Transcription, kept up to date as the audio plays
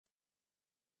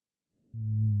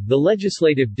The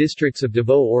legislative districts of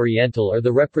Davao Oriental are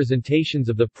the representations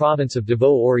of the province of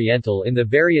Davao Oriental in the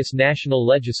various national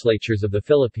legislatures of the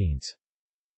Philippines.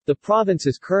 The province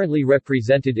is currently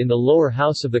represented in the lower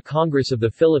house of the Congress of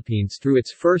the Philippines through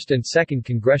its 1st and 2nd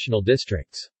congressional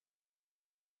districts.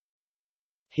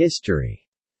 History.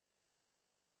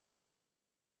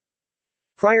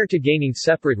 Prior to gaining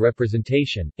separate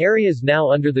representation, areas now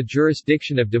under the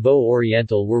jurisdiction of Davao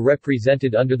Oriental were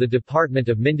represented under the Department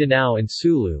of Mindanao and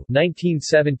Sulu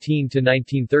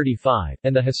 1917–1935,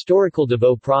 and the historical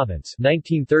Davao Province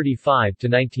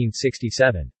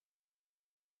 1935–1967.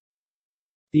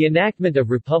 The enactment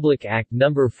of Republic Act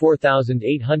No.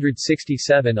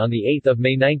 4867 on 8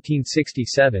 May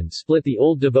 1967 split the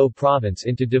old Davao Province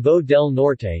into Davao del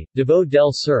Norte, Davao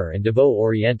del Sur and Davao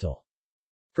Oriental.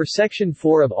 Per Section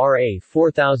 4 of RA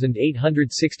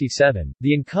 4867,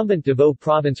 the incumbent Davao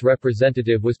Province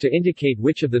representative was to indicate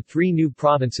which of the 3 new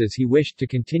provinces he wished to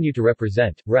continue to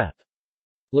represent. Rep.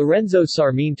 Lorenzo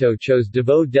Sarmiento chose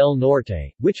Davao del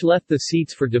Norte, which left the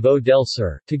seats for Davao del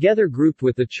Sur, together grouped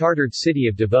with the chartered city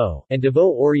of Davao, and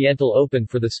Davao Oriental open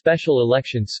for the special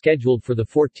election scheduled for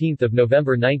 14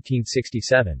 November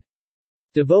 1967.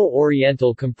 Davao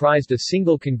Oriental comprised a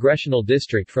single congressional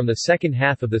district from the second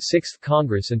half of the 6th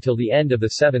Congress until the end of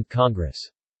the 7th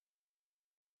Congress.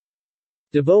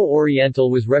 Davao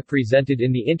Oriental was represented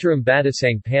in the interim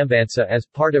Batasang Pambansa as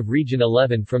part of Region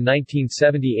 11 from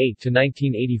 1978 to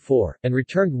 1984, and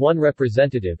returned 1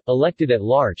 representative, elected at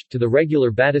large, to the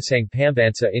regular Batasang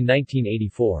Pambansa in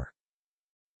 1984.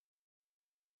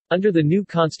 Under the new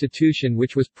constitution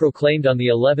which was proclaimed on the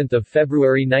 11th of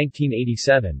February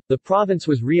 1987, the province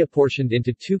was reapportioned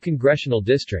into 2 congressional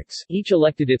districts, each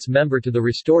elected its member to the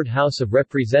restored House of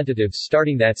Representatives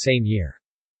starting that same year.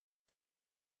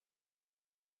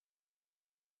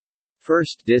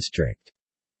 1st District.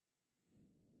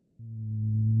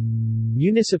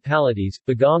 Municipalities: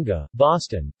 Baganga,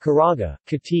 Boston, Caraga,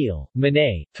 Catil,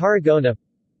 Manay, Tarragona.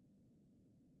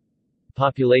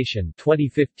 Population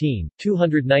 2015,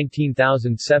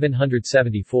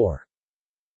 219,774.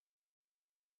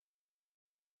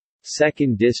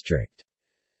 2nd District.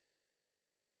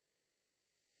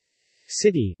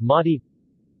 City: Mati.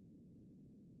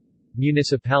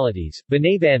 Municipalities: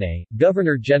 Banaybana,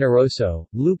 Governor Generoso,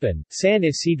 Lupon, San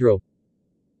Isidro.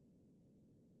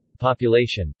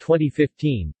 Population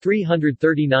 2015,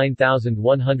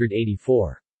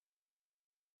 339,184.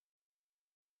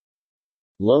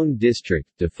 Lone District,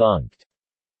 defunct.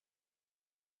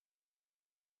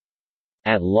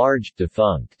 At large,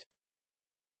 defunct.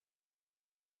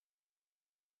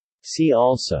 See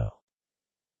also: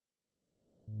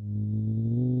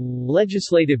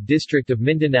 Legislative District of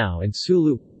Mindanao and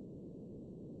Sulu,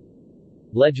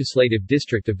 Legislative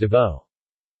District of Davao.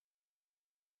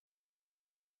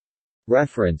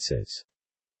 References.